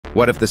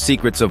What if the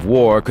secrets of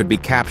war could be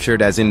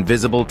captured as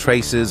invisible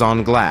traces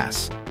on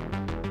glass?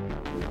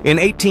 In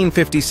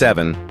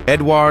 1857,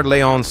 Edouard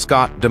Léon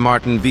Scott de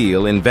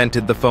Martinville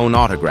invented the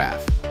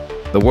phonautograph,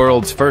 the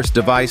world's first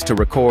device to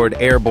record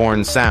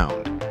airborne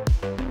sound.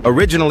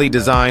 Originally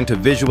designed to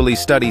visually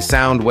study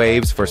sound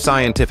waves for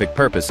scientific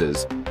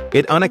purposes,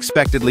 it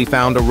unexpectedly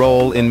found a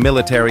role in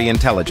military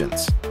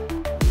intelligence.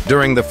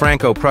 During the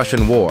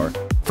Franco-Prussian War,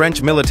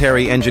 French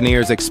military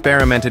engineers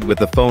experimented with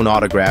the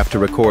phonautograph to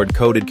record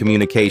coded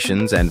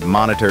communications and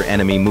monitor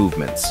enemy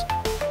movements.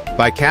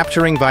 By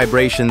capturing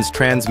vibrations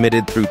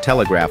transmitted through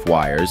telegraph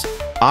wires,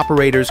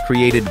 operators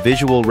created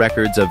visual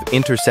records of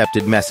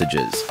intercepted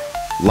messages,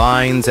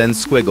 lines and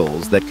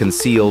squiggles that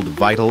concealed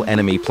vital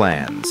enemy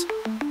plans.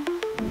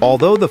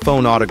 Although the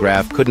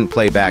phonautograph couldn't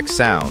play back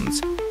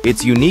sounds,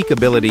 its unique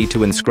ability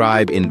to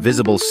inscribe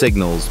invisible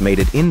signals made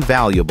it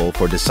invaluable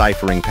for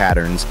deciphering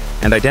patterns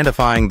and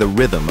identifying the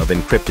rhythm of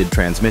encrypted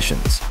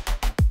transmissions.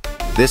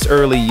 This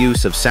early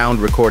use of sound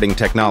recording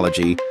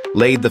technology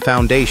laid the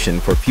foundation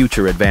for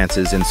future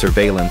advances in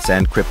surveillance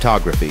and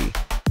cryptography,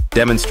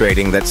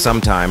 demonstrating that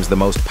sometimes the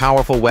most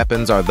powerful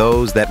weapons are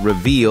those that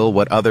reveal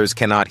what others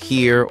cannot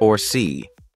hear or see.